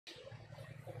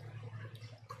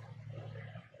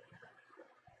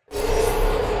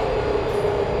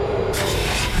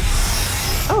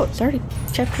it's already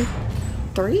chapter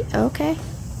 3? Okay.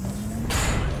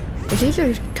 It's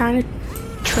easier to kind of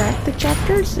track the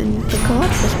chapters and the co-op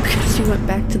just because you went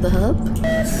back to the hub.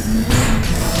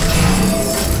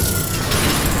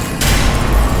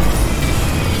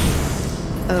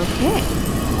 Okay.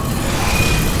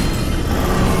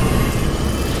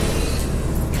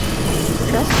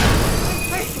 Trust?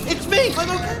 Hey, it's me! I'm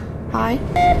okay! Hi.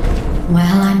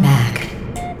 Well, I'm back.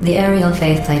 The aerial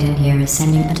faceplate in here is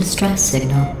sending a distress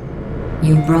signal.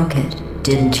 You broke it,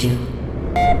 didn't you?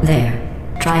 There.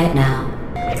 Try it now.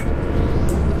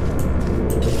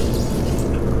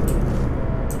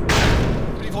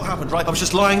 What happened, right? I was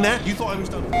just lying there. You thought I was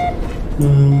done.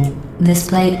 This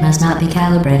plate must not be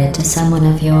calibrated to someone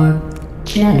of your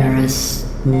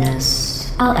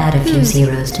generousness. I'll add a few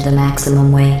zeros to the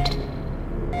maximum weight.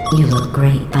 You look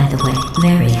great, by the way.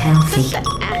 Very healthy.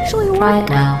 Actually, Try it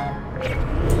now.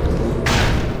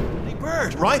 Hey,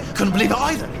 bird, right? Couldn't believe it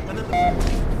either.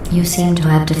 You seem to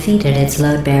have defeated its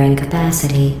load-bearing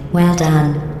capacity. Well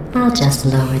done. I'll just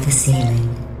lower the ceiling.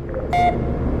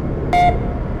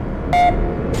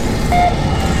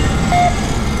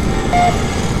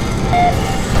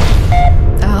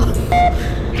 Oh.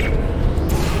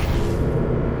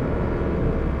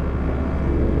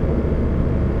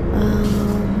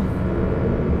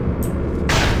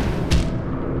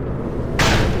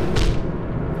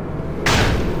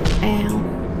 Ow.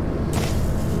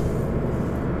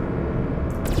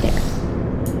 There.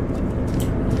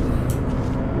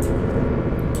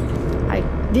 I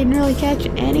didn't really catch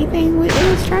anything what it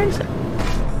was trying to say.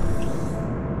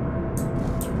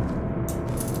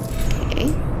 Okay,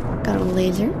 got a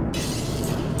laser.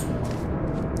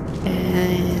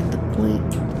 And the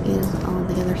point is on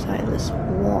the other side of this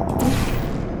wall.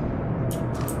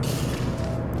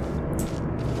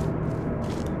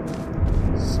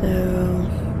 So,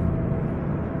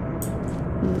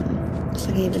 looks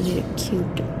like I even need a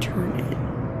cube to turn it.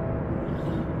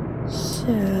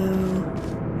 So,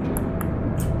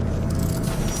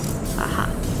 aha,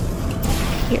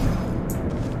 here.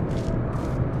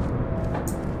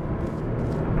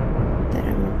 Then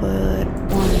I'm gonna put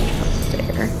orange up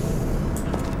there.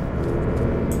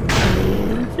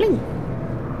 And fling.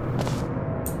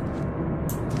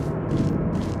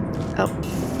 Oh.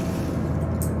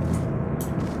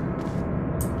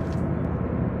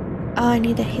 Oh, I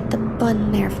need to hit the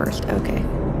button there first. Okay.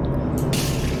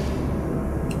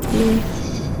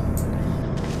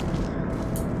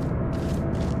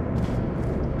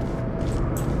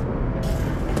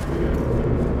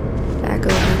 Back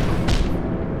over.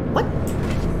 What?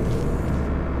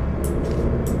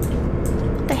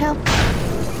 What the hell?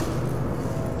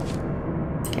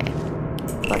 Okay.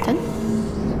 Button.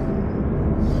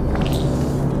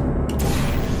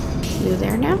 You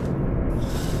there now?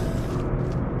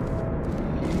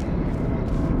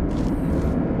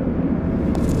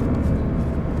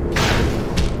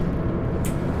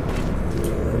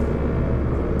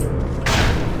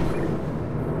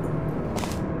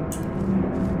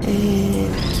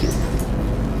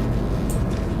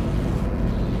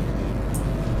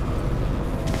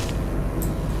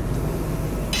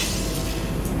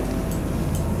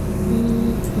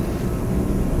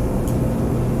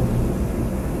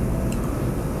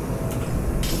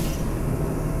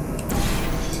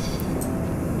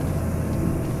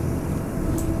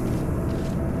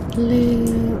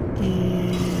 Blue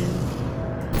and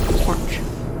orange.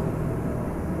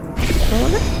 All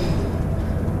of it?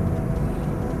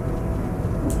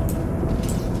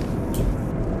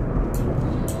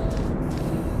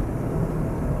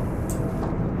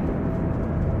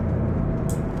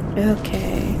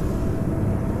 Okay.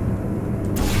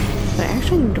 But I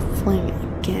actually need to fling it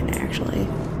again, actually,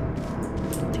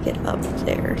 to get up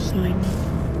there, so I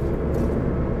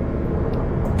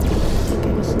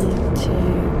just need to,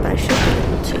 but I should be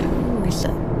able to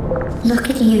reset. Look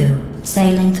at you,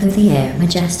 sailing through the air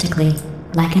majestically,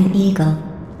 like an eagle,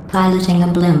 piloting a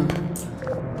blimp.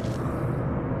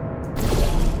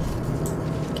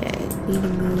 Okay, need to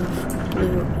move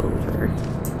blue over.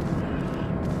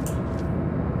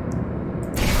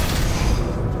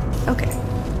 Okay.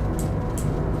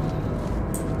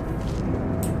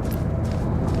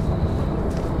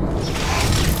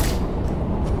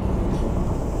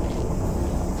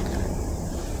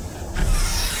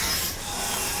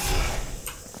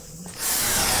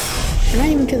 We're not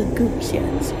even to the goops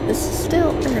yet, so this is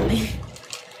still early.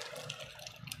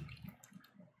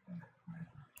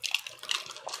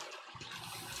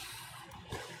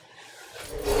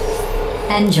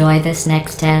 Enjoy this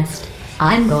next test.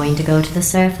 I'm going to go to the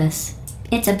surface.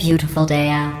 It's a beautiful day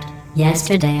out.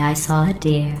 Yesterday I saw a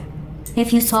deer.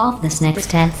 If you solve this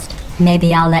next test,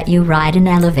 Maybe I'll let you ride an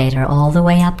elevator all the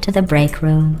way up to the break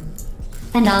room.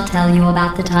 And I'll tell you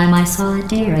about the time I saw a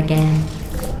deer again.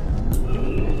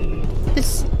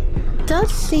 This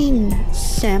does seem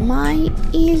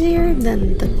semi-easier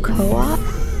than the co-op.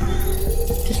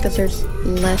 Just because there's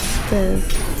less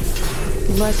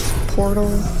portal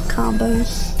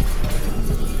combos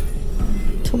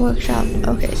to workshop.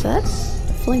 Okay, so that's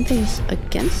fling things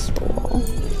against the wall.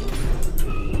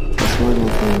 This one will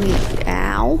fling me,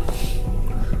 ow,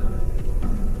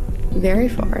 very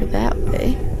far that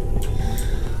way.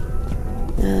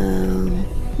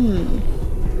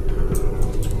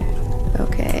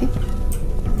 Okay. I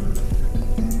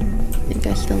think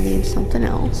I still need something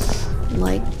else,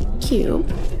 like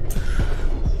cube.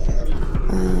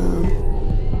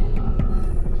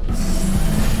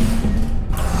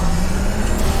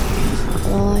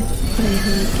 Well, I put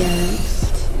him against.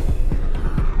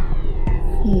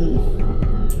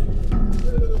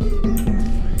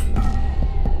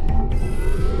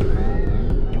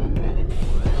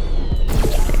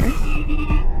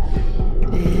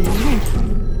 There. And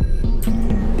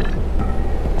there.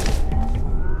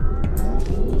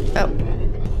 Oh.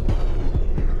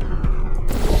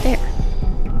 There.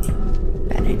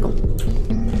 Bad angle.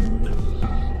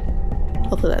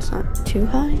 Hopefully that's not too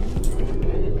high.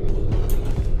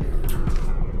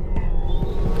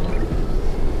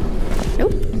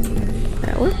 Nope.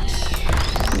 That works.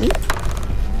 Neat.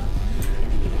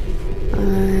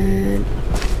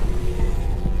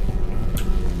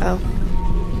 Oh.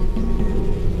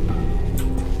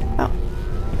 Oh.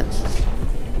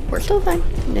 We're still fine.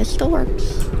 It still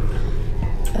works.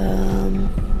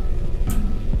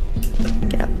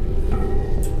 Get up.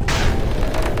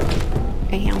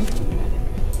 Ow.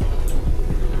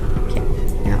 Okay,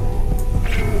 now.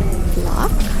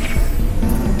 Lock.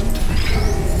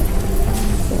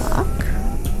 Lock.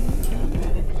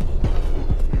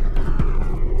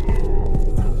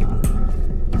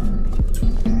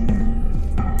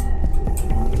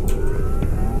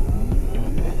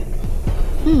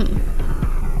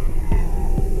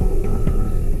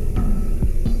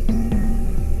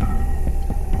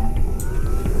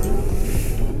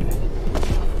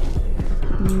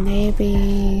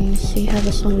 Maybe see how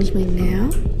this swings me now?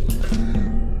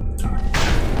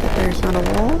 But there's not a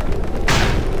wall.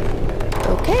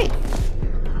 Okay.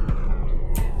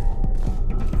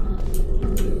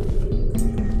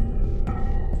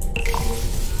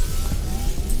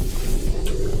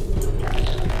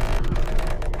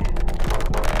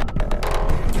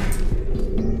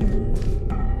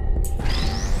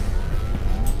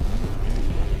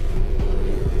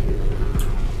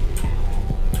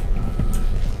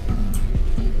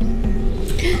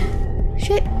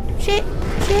 Shit, shit,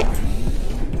 shit.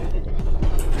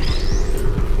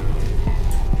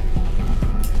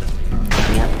 Pick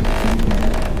me up.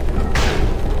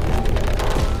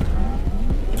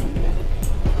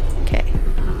 Okay.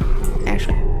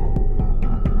 Actually.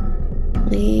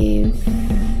 Leave.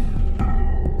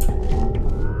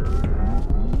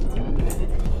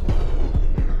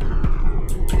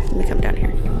 Let me come down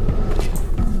here.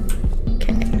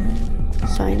 Okay.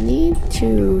 So I need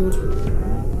to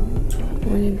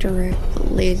redirect the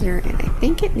laser, and I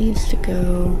think it needs to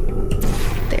go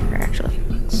there actually.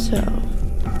 So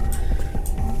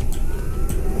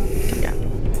come down.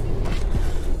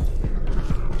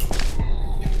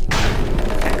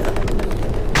 Back up.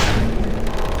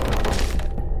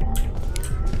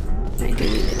 I do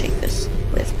need to take this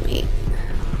with me.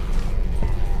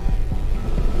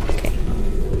 Okay.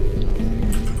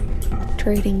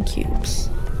 Trading cubes.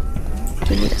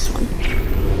 Give me this one.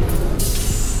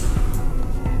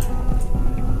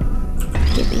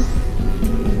 Gimme.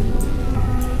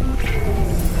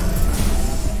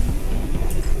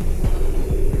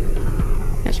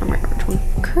 That's not right which one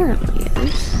currently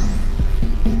is.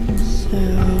 So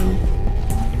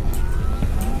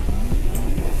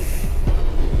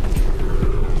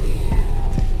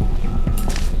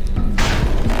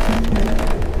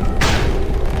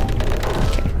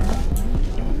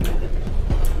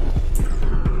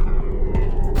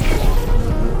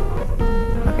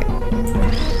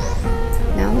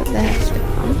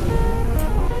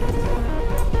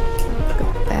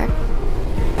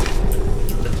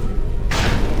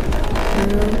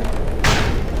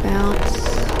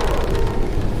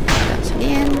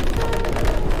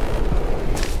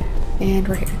and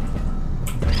we're here.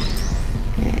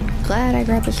 And glad I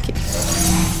grabbed this key.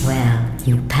 Well,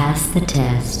 you passed the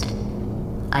test.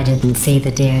 I didn't see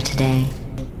the deer today.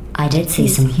 I did see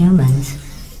some humans,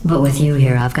 but with you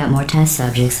here, I've got more test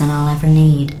subjects than I'll ever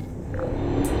need.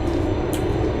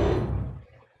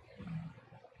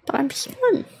 But I'm just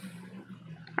one.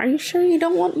 Are you sure you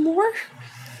don't want more?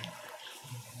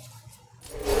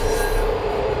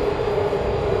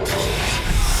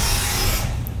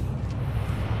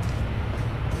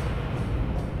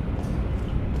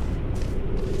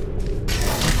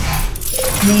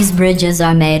 These bridges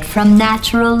are made from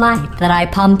natural light that I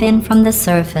pump in from the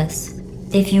surface.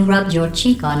 If you rubbed your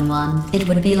cheek on one, it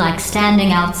would be like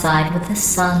standing outside with the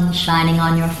sun shining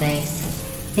on your face.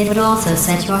 It would also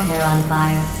set your hair on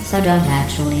fire, so don't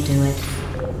actually do it.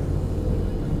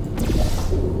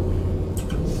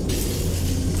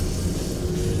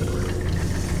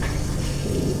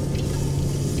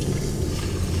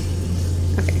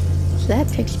 Okay, so that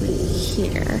takes me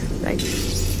here. I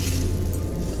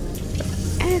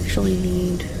actually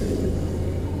need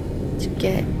to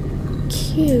get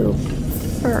Q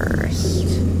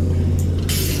first,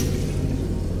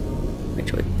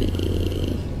 which would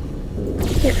be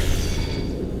here.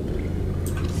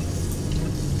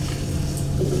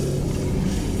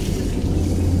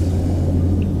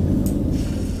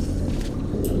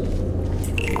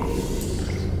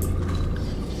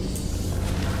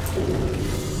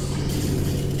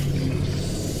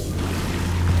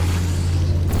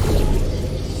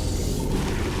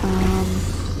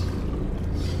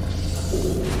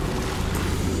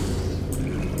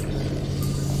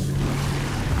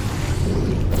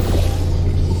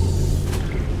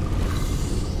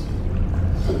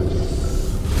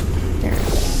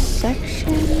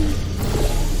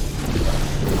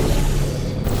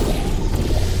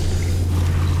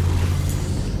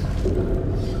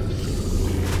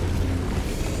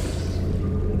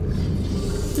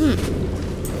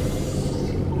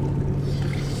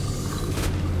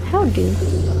 How do? Is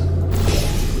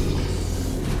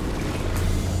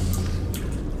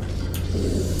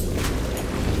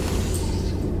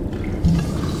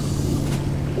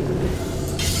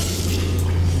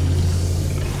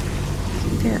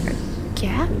there a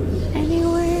gap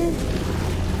anywhere?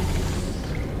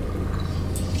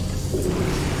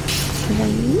 Because I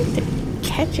need to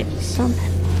catch it somehow.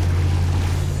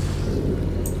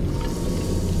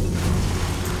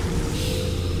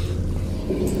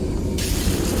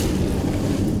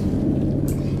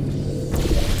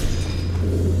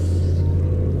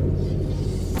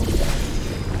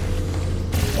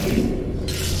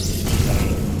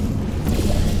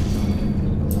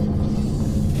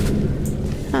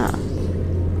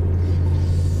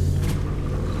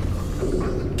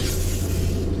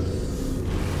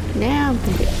 Now I'm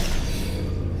confused.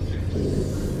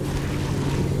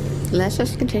 That's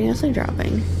just continuously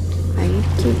dropping. I need to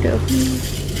keep it open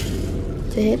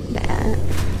to hit that.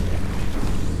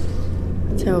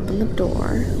 To open the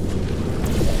door.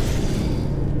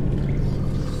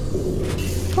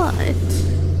 But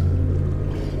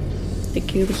the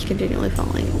cube is continually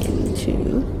falling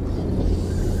into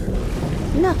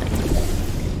nothing.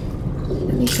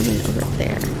 Maybe something over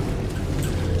there.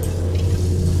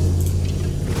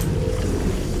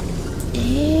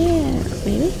 Yeah,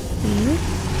 maybe.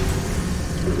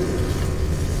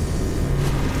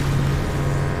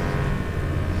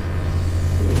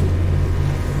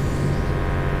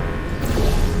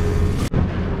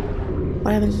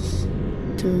 What happens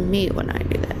to me when I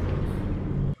do that?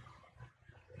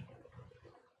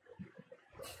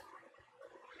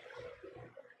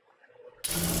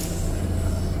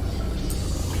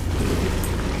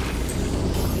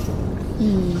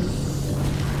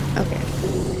 Okay.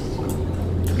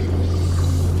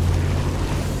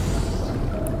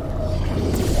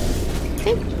 I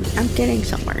think I'm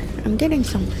getting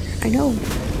somewhere. I know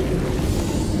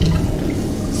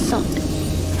something.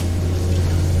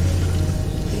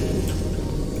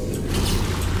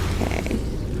 Okay.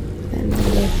 Then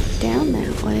look down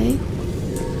that way.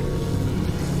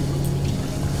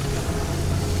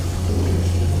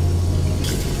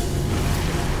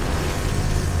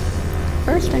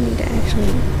 First I need to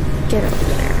actually get over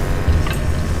there.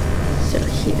 So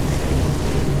here.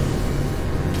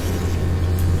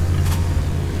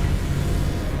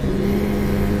 And then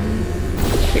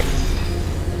here.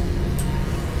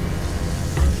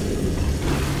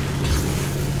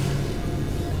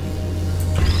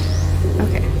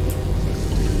 Okay.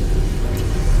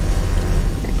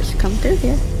 I just come through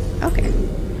here. Okay.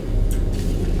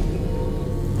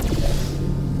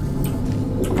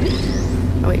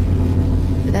 Oh wait.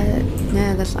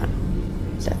 Nah, that's not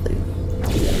exactly.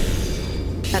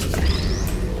 That's better.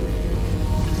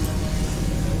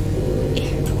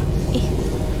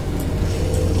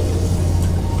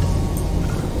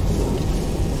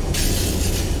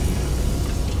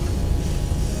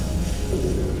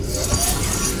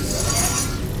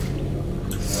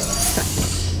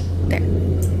 There.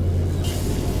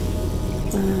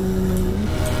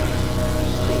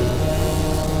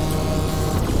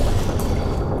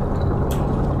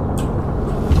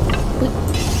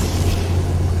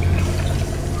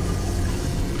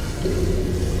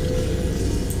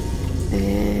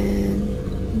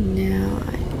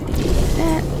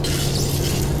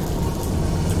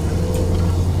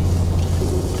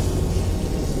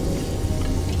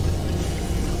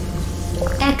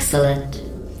 Excellent.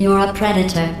 You're a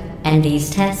predator, and these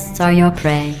tests are your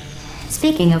prey.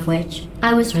 Speaking of which,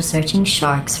 I was researching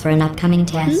sharks for an upcoming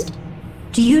test.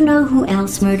 Do you know who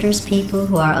else murders people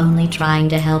who are only trying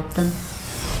to help them?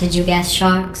 Did you guess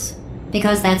sharks?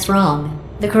 Because that's wrong.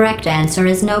 The correct answer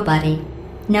is nobody.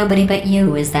 Nobody but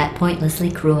you is that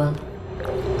pointlessly cruel.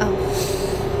 Oh.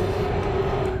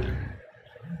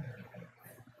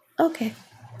 Okay.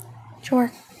 Sure.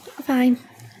 Fine.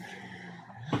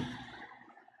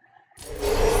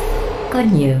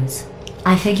 Good news.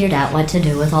 I figured out what to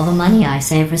do with all the money I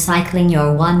save recycling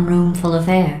your one room full of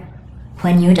air.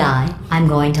 When you die, I'm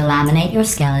going to laminate your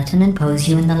skeleton and pose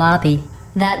you in the lobby.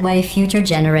 That way future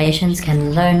generations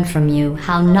can learn from you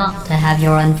how not to have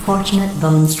your unfortunate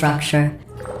bone structure.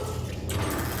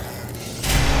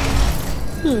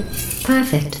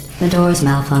 Perfect. The door's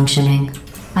malfunctioning.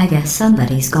 I guess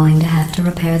somebody's going to have to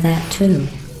repair that too.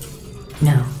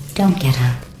 No, don't get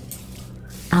up.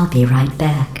 I'll be right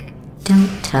back.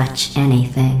 Don't touch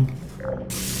anything.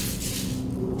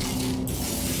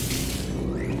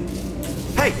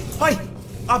 Hey! Hi!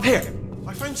 Up here!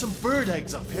 I found some bird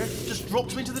eggs up here. Just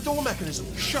dropped them into the door mechanism.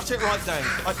 Shut it right down.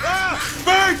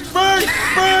 Bird! Bird!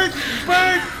 Bird!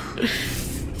 Bird!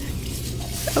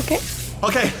 Okay.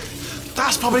 Okay,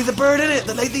 that's probably the bird in it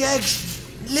that laid the eggs.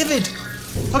 Livid.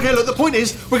 Okay, look, the point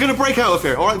is, we're gonna break out of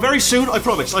here, alright? Very soon, I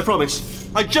promise.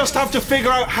 I just have to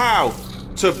figure out how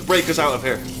to break us out of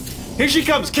here. Here she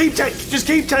comes. Just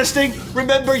keep testing.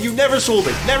 Remember, you never saw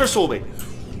me.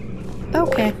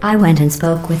 Okay. I went and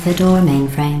spoke with the door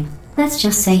mainframe. Let's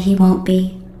just say he won't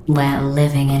be, well,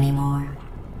 living anymore.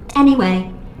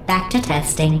 Anyway, back to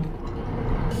testing.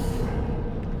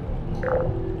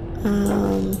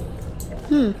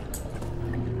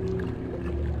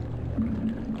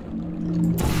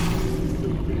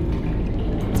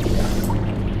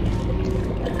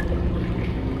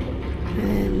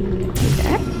 And do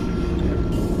that.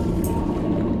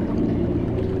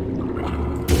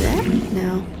 Do that?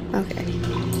 No. Okay.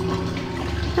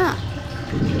 Huh.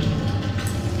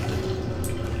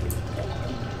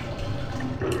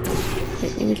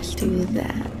 Wait, maybe just do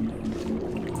that.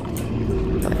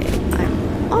 Okay, I'm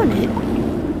on it.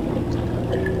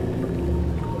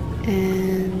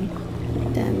 And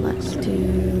then let's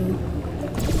do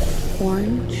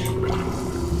orange.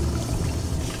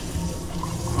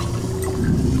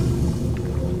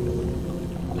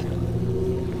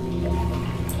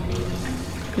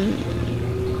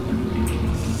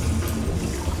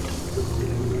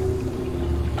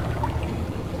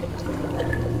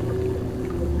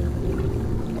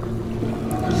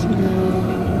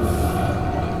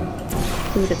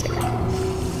 Blue to there.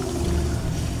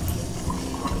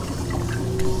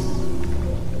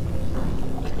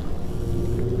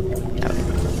 Okay.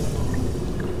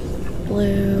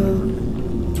 Blue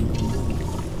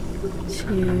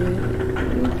to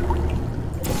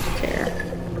there.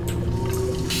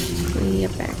 We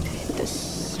get back to hit the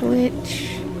switch.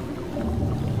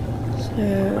 So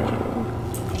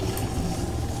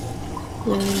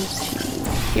blue to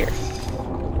here.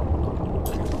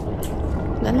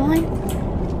 That line?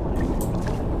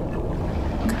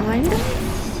 Kind of?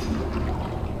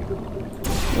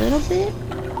 A little bit?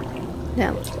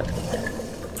 That looks better.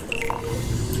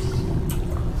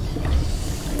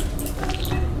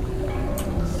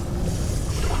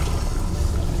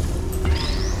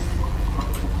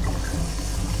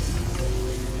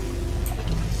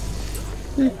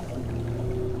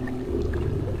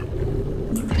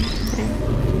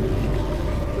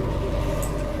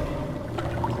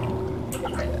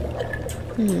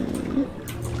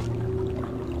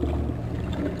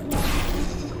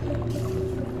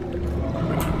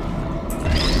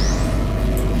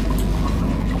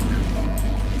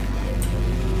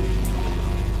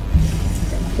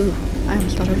 Ooh, I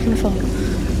almost thought I was gonna fall.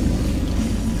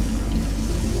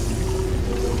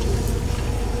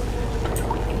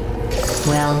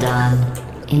 Well done.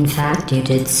 In fact, you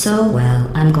did so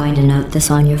well, I'm going to note this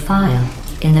on your file,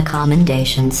 in the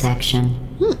commendation section.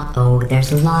 Oh,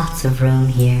 there's lots of room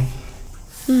here.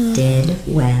 Did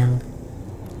well.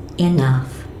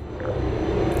 Enough.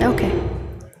 Okay.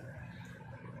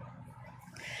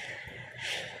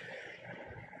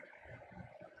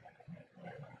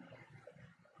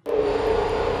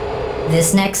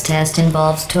 This next test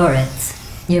involves turrets.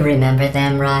 You remember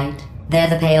them, right? They're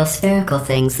the pale spherical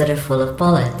things that are full of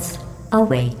bullets. Oh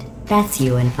wait, that's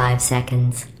you in 5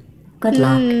 seconds. Good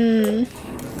luck.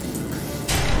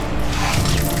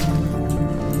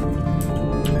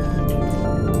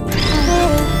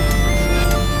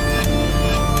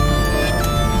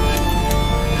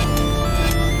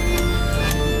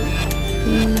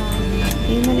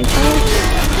 Many bullets?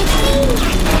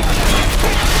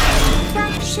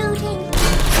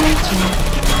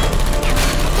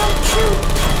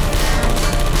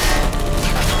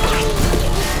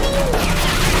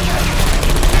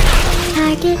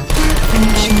 Target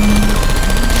malfunction.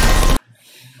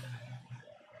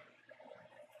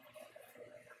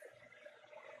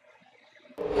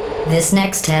 This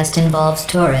next test involves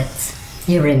turrets.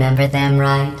 You remember them,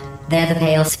 right? They're the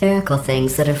pale spherical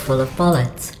things that are full of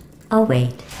bullets. Oh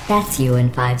wait, that's you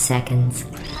in 5 seconds.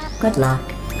 Good luck.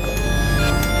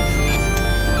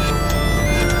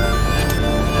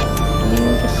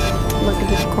 Just look at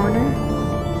this corner.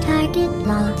 Target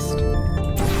lost.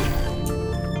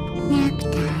 Nap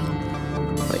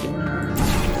time. Wait.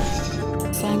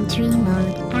 Sentry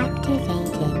mode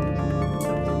activated.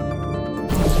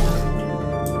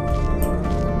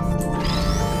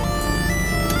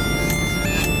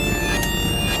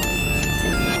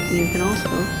 You can also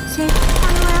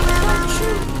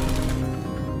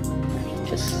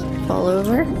just fall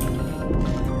over.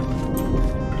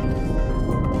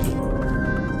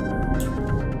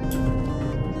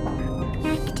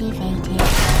 Activated.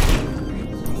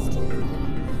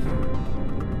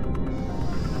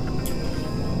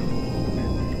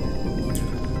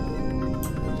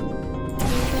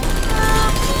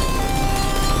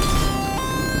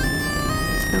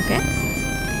 Okay.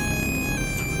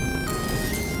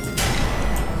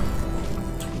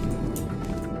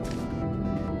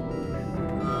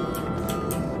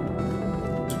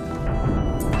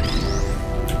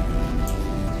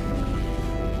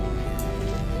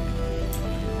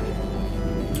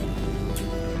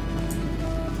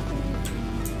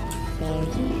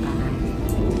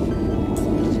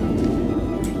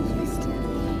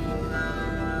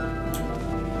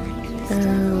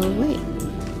 Wait.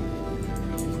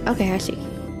 Okay, I see.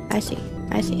 I see.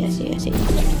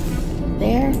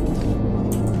 There.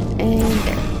 And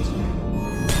there.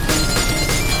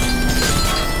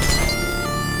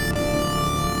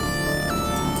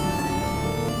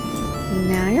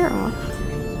 Now you're off.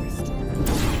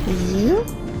 And you.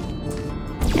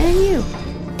 And you.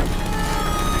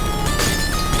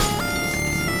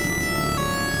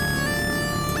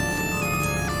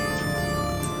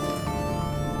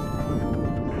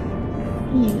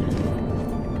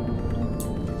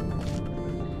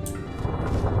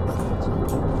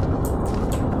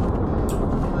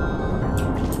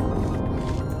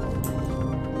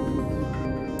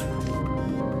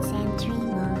 Sentry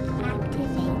mode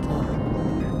activated.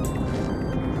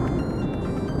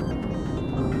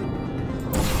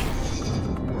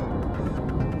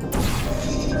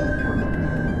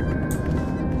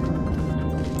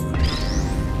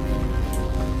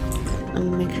 Let me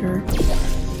make sure.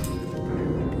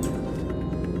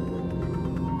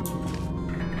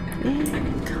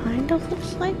 It kind of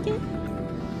looks like it.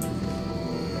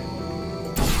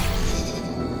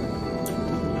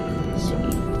 Let's see.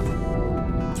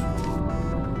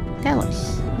 That looks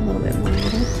a little bit more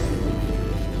little.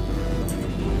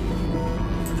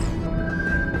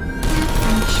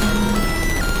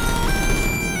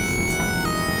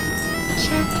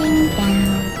 Shutting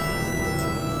down.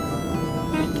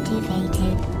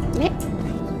 Activated. Yeah.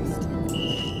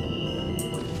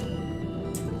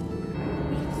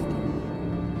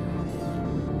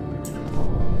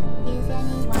 Is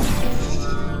anyone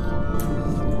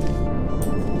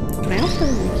Can I also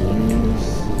use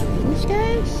these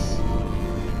guys?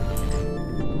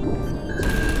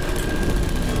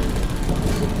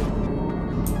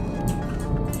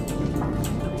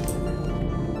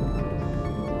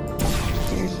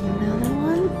 There's another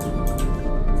one.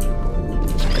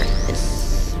 Let's grab this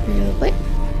real quick.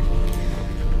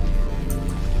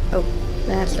 Oh,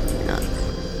 that's definitely not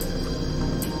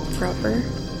proper.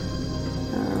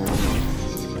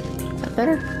 Is that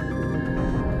better?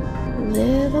 A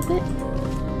little bit.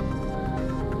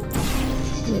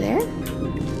 You there?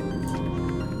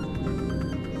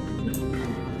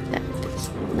 That does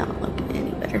not look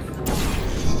any better.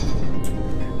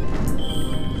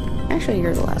 Actually,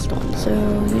 you're the last one, so you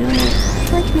know what?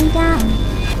 put me down?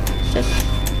 Just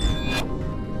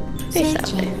face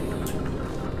that way.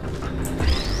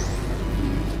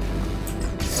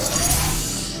 Searching.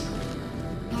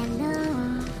 Hello.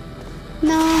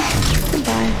 No,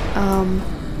 goodbye.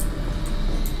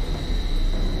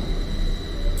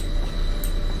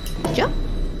 Jump?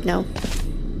 No.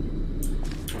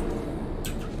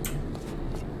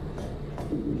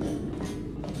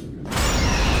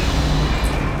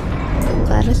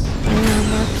 Gladys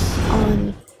marks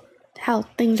on how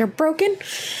things are broken.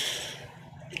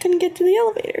 I couldn't get to the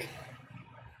elevator.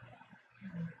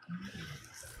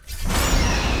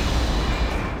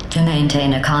 To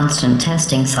maintain a constant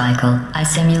testing cycle, I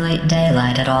simulate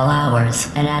daylight at all hours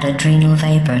and add adrenal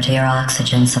vapor to your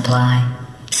oxygen supply.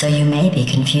 So you may be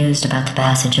confused about the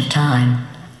passage of time.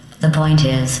 The point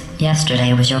is,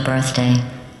 yesterday was your birthday.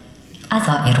 I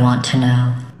thought you'd want to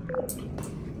know.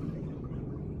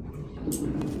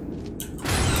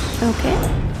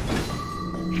 Okay.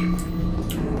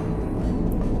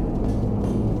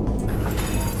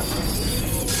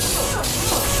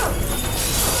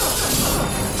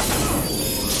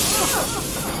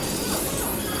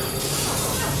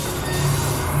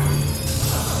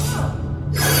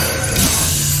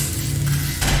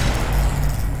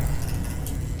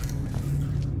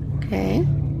 Okay.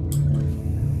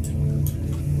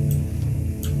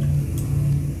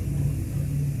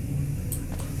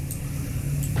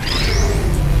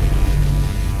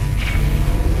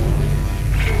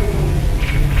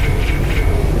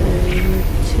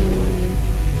 To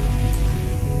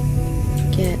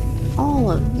get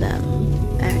all of them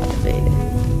activated.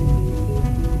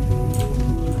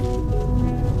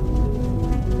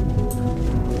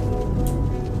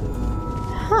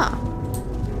 Huh.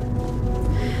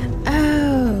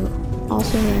 Oh,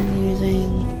 also then using.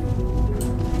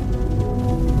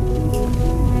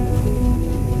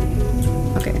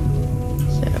 Okay,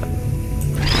 so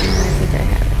I think I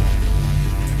have it.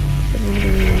 So then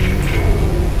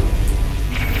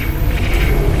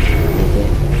make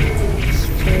it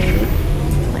straight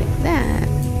like that,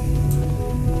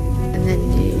 and then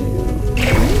do.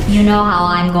 You know how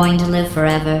I'm going to live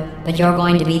forever, but you're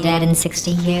going to be dead in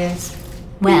 60 years?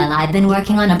 Well, I've been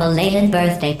working on a belated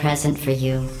birthday present for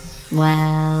you.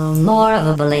 Well, more of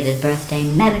a belated birthday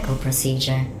medical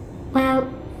procedure. Well,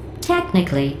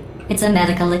 technically, it's a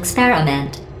medical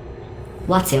experiment.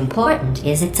 What's important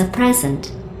is it's a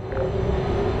present.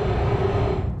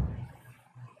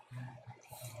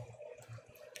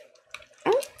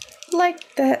 I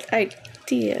like that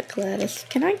idea, Gladys.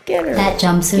 Can I get her? That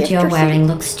jumpsuit you're wearing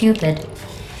looks stupid.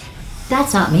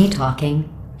 That's not me talking.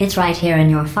 It's right here in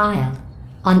your file.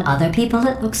 On other people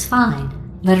it looks fine,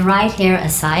 but right here a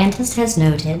scientist has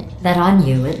noted that on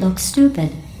you it looks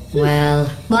stupid. Well,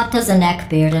 what does a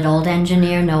neck-bearded old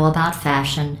engineer know about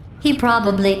fashion? He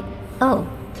probably... Oh,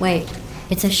 wait,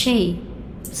 it's a she.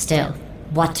 Still,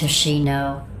 what does she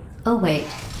know? Oh wait,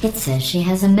 it says she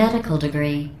has a medical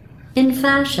degree. In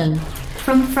fashion.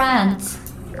 From France.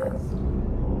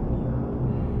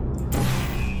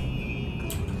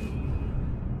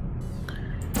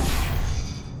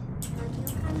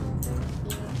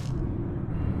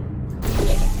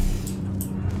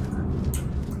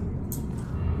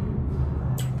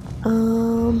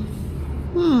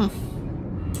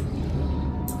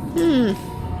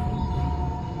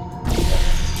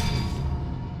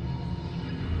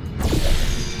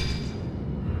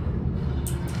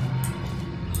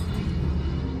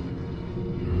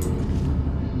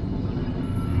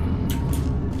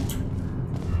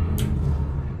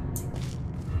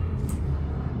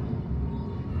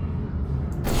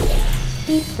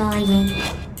 Keep flying.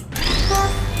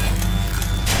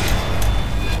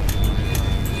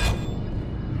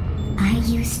 Are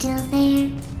you still there?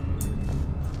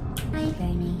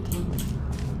 Hibernating.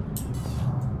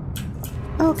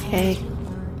 Okay.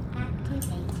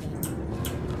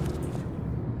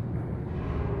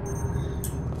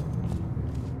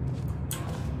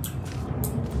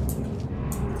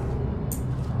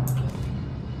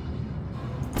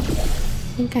 I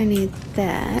think I need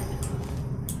that.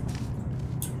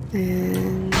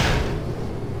 And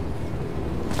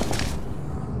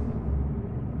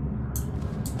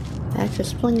that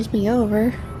just flings me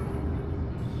over.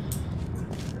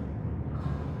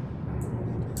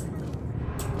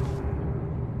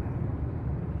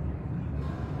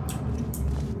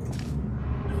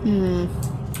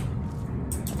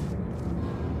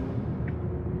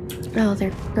 Oh,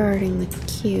 they're guarding the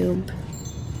cube.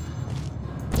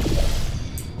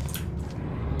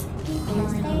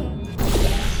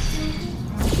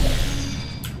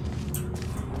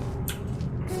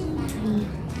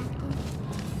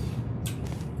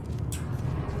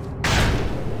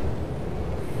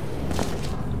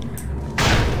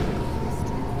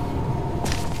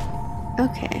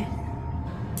 Okay.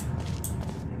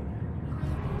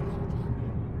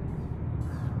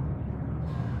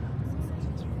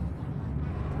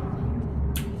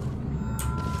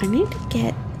 I need to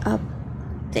get up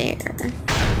there.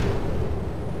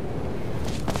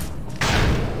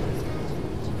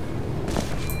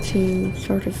 To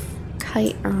sort of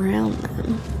kite around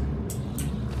them.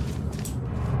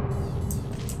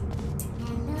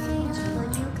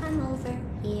 Would you come over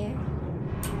here?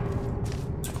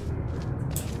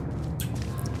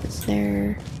 Is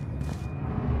there...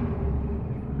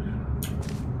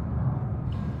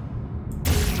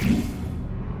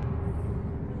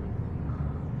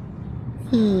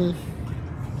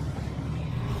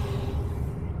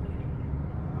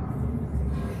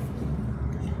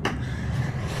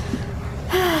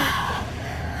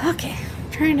 Okay,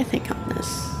 trying to think on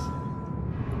this.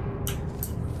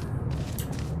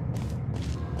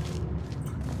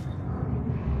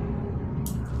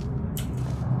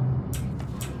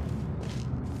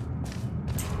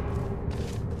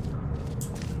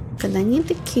 Because I need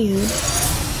the cube.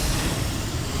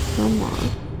 Come on.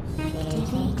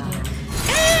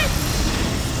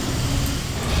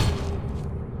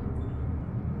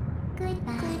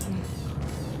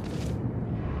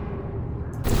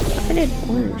 I did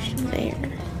orange there.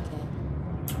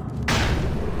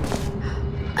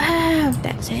 Ah,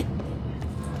 that's it.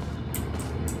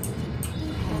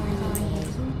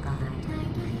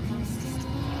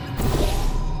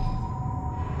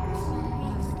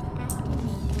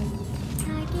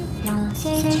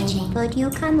 Searching, would you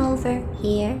come over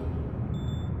here?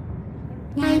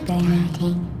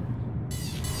 Hibernating.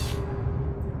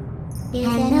 Is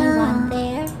anyone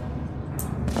there?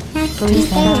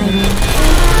 Activating.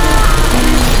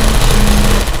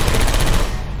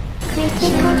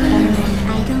 Critical hit.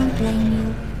 I don't blame you.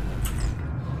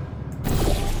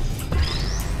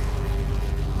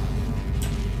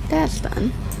 That's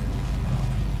done.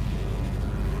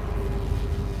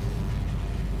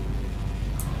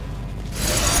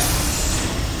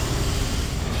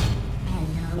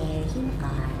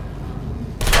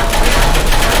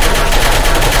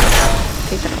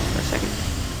 Take that off for a second.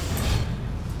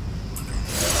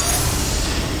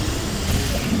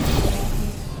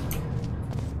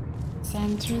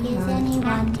 Sentry is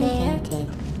anyone there?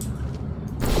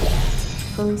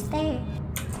 Who's there?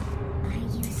 Are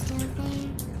you still there?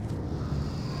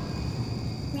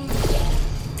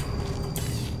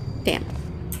 Damn.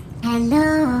 Hello?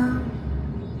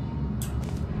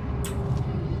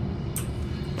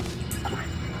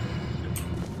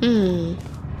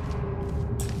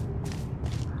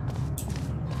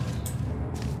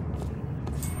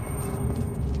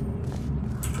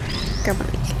 Grab one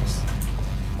of these guys.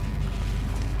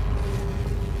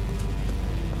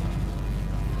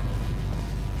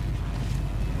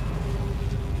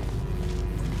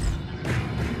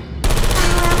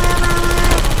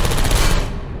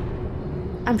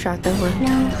 I'm shocked that worked.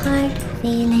 No hard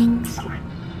feelings. Oh,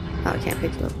 I can't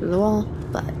pick it up through the wall,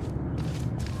 but...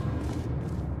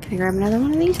 Can I grab another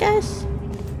one of these guys?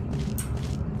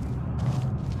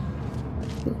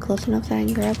 You close enough that I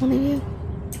can grab one of you?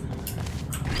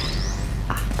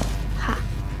 Ah, ha.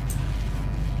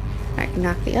 I can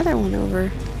knock the other one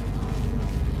over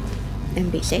and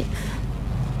be safe.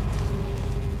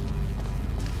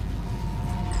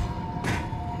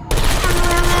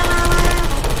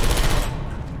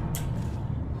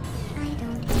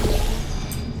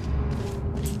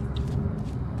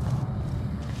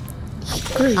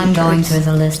 I'm going through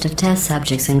the list of test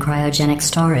subjects in cryogenic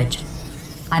storage.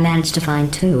 I managed to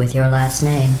find 2 with your last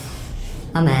name.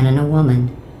 A man and a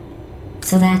woman.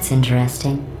 So that's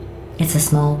interesting. It's a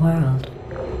small world.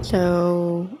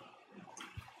 So...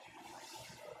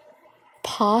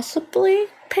 possibly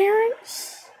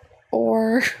parents?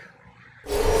 Or...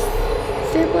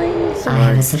 siblings? I have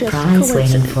or a just surprise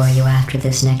waiting for coincidence? you after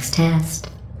this next test.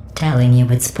 Telling you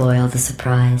would spoil the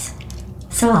surprise.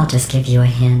 So I'll just give you a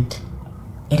hint.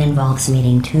 It involves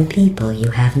meeting 2 people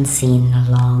you haven't seen in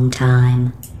a long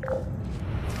time.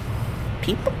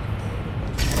 People?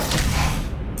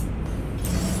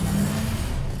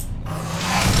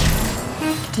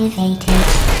 Activated.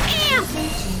 Yeah.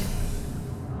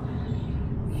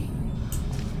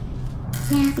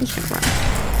 You should run.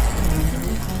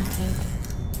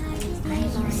 Are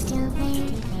you still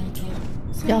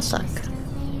there? Y'all suck.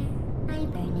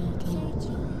 Hibernating.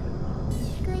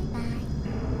 Goodbye.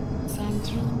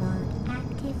 Sentry mode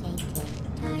activated.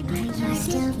 Are you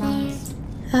still there?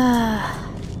 Ah,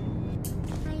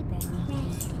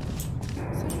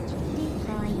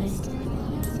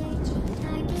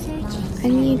 I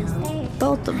need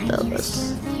both of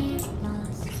those.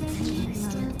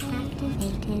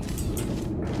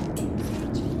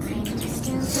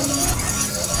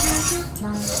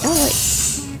 Oh wait.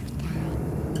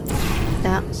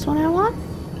 That's what I want.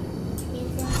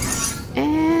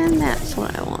 And that's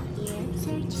what I want.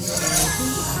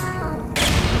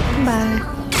 Goodbye.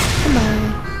 Goodbye.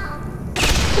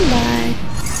 Goodbye.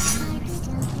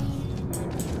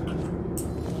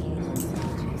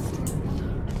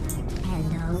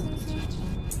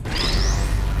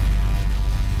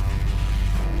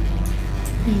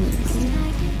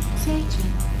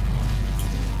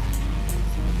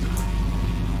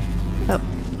 Oh.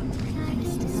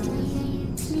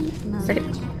 Ready.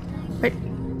 Ready.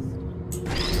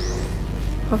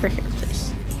 Over here,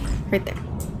 please. Right there.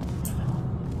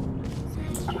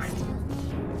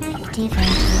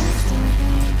 Activating.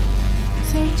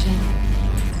 Searching.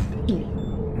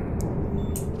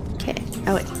 Okay.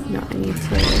 Oh wait, no, I need to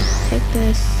take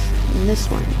this, and this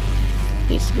one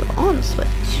needs to go on the switch.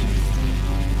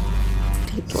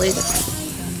 To get the laser.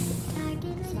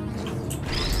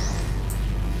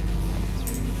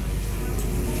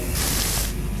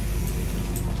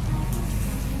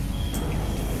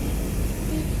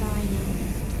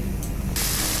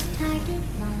 Target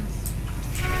lost.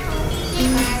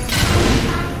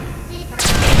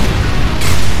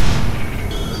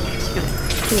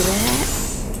 Do that.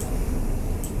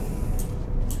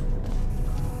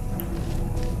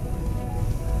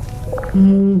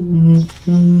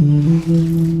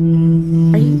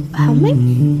 Are you helping?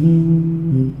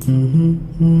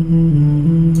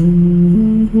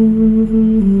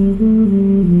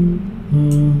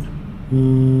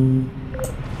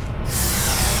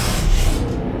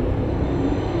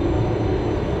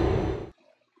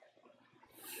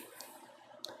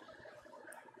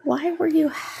 Why were you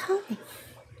helping?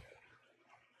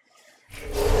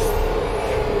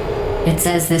 It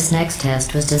says this next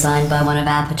test was designed by one of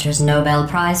Aperture's Nobel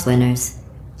Prize winners.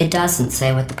 It doesn't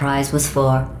say what the prize was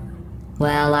for.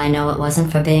 Well, I know it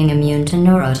wasn't for being immune to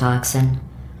neurotoxin.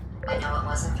 I know it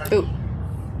wasn't for... Ooh.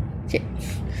 Yeah.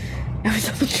 I was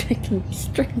double checking the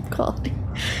stream quality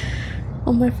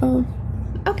on my phone.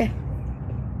 Okay.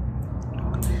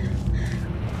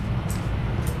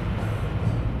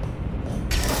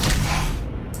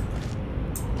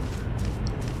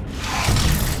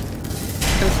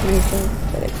 That's amazing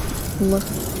that it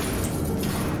looked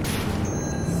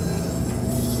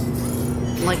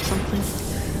like something.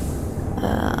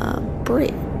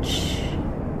 Bridge.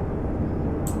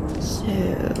 So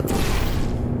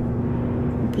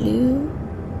blue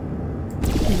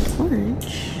and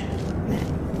orange. That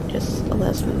just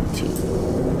allows me to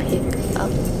pick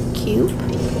up cube.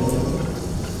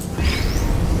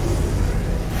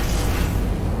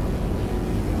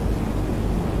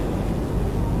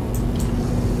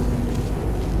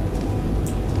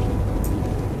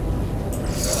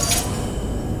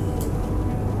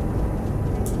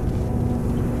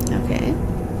 Okay.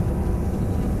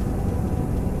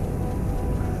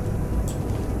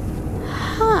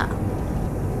 Huh.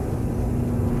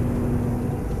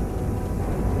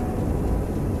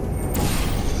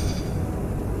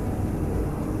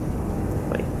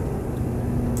 Wait.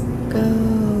 Go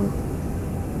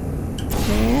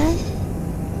there.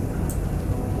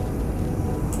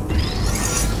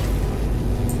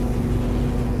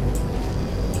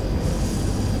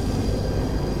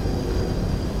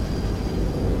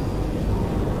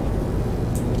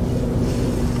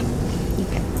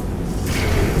 Okay.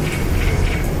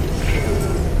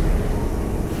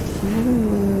 I'm gonna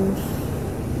move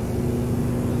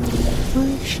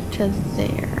push to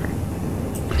there.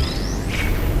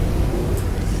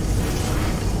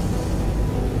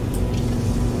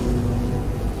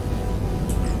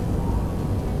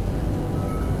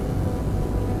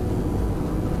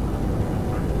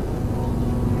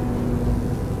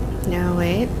 Now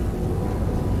wait.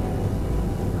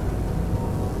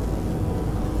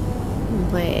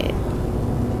 Wait.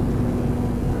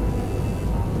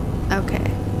 Okay.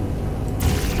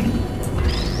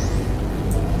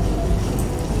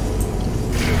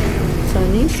 So it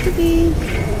needs to be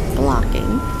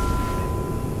blocking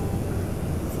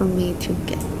for me to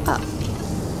get up.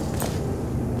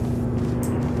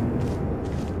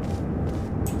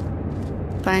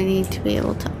 But I need to be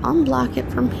able to unblock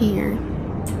it from here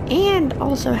and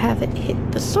also have it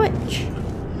hit the switch.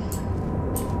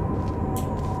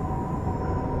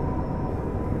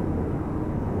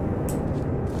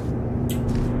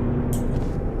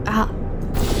 Ah,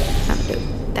 found it.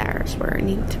 There's where I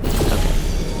need to be. Okay.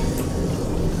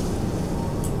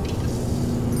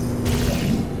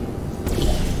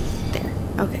 There.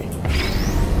 Okay.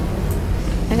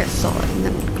 I just saw it and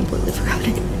then completely forgot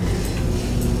it.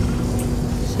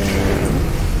 So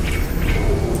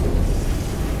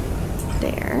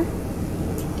there.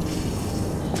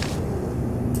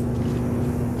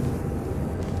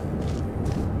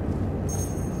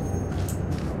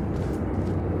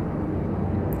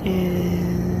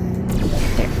 And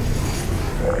there.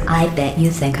 I bet you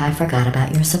think I forgot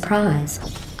about your surprise.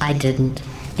 I didn't.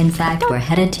 In fact, we're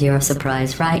headed to your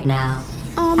surprise right now.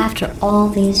 After all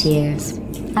these years,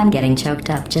 I'm getting choked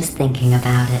up just thinking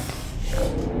about it.